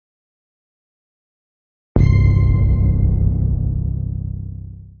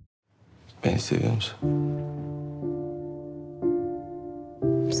Beni seviyor musun?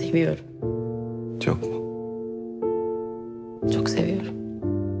 Seviyorum. Çok mu? Çok seviyorum.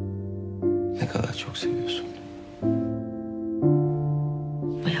 Ne kadar çok seviyorsun?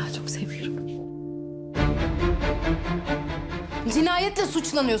 Bayağı çok seviyorum. Cinayetle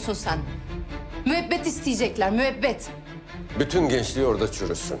suçlanıyorsun sen. Müebbet isteyecekler, müebbet. Bütün gençliği orada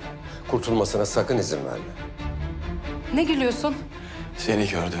çürüsün. Kurtulmasına sakın izin verme. Ne gülüyorsun? Seni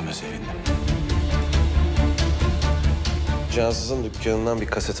gördüğüme sevindim. Cansız'ın dükkanından bir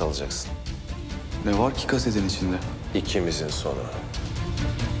kaset alacaksın. Ne var ki kasetin içinde? İkimizin sonu.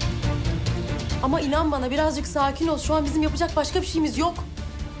 Ama inan bana birazcık sakin ol. Şu an bizim yapacak başka bir şeyimiz yok.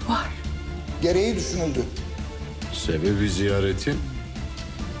 Gereği düşünüldü. Sebebi ziyaretin?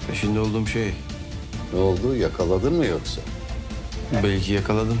 Peşinde olduğum şey. Ne oldu? Yakaladın mı yoksa? Belki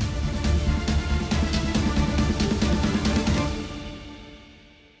yakaladım.